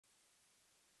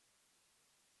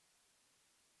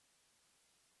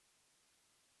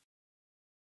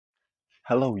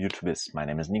Hello YouTubers, my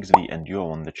name is NixV and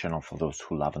you're on the channel for those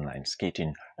who love inline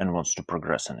skating and wants to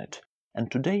progress in it.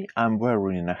 And today I'm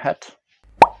wearing a hat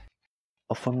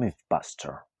of a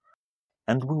mythbuster.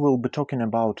 And we will be talking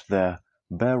about the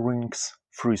bearings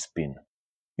Freespin.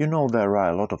 You know, there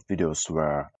are a lot of videos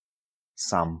where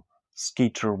some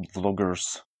skater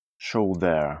vloggers show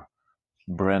their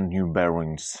brand new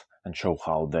bearings and show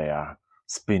how they are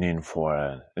spinning for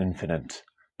an infinite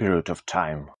period of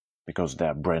time because they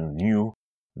are brand new,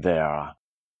 they are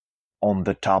on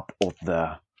the top of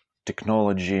the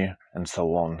technology and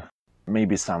so on.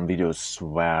 Maybe some videos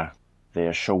where they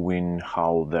are showing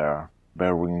how their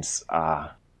bearings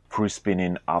are free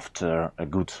spinning after a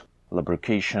good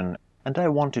lubrication, and I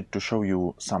wanted to show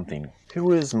you something.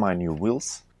 Here is my new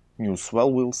wheels, new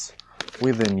swell wheels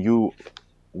with the new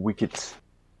wicked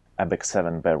abecs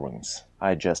 7 bearings.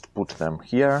 I just put them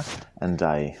here and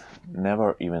I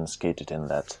never even skated in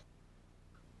that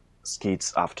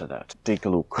skates after that. Take a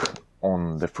look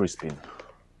on the Freespin.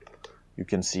 You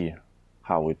can see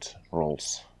how it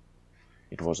rolls.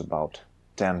 It was about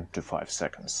 10 to 5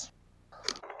 seconds.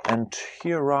 And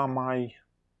here are my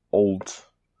old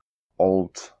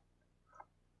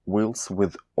wheels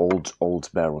with old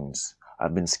bearings.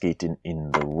 I've been skating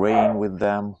in the rain with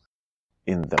them,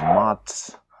 in the mud.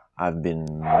 I've been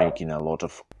making a lot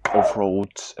of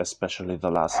off-road, especially the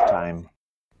last time.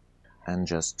 And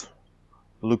just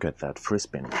look at that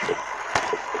Freespin.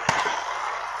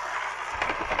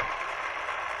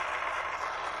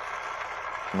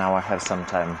 Now I have some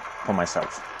time for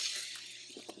myself.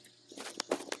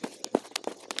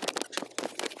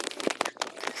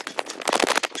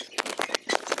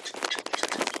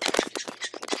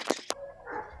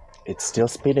 It's still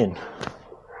spinning.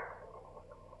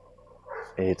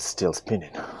 It's still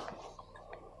spinning.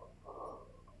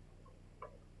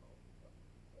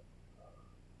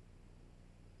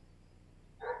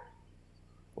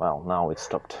 Well, now it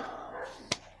stopped.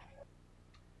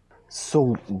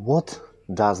 So what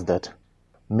does that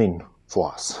mean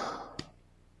for us?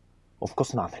 Of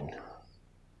course nothing.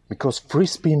 Because free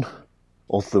spin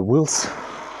of the wheels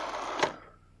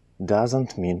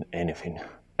doesn't mean anything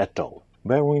at all.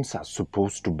 Bearings are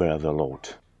supposed to bear the load.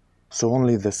 So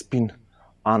only the spin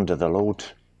under the load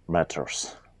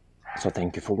matters. So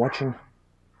thank you for watching.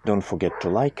 Don't forget to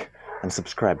like and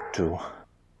subscribe to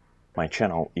my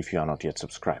channel if you are not yet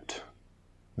subscribed.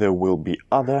 There will be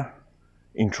other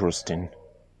interesting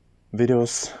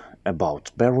videos about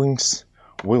bearings,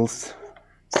 wheels,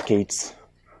 skates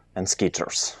and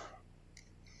skaters.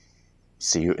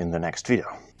 See you in the next video.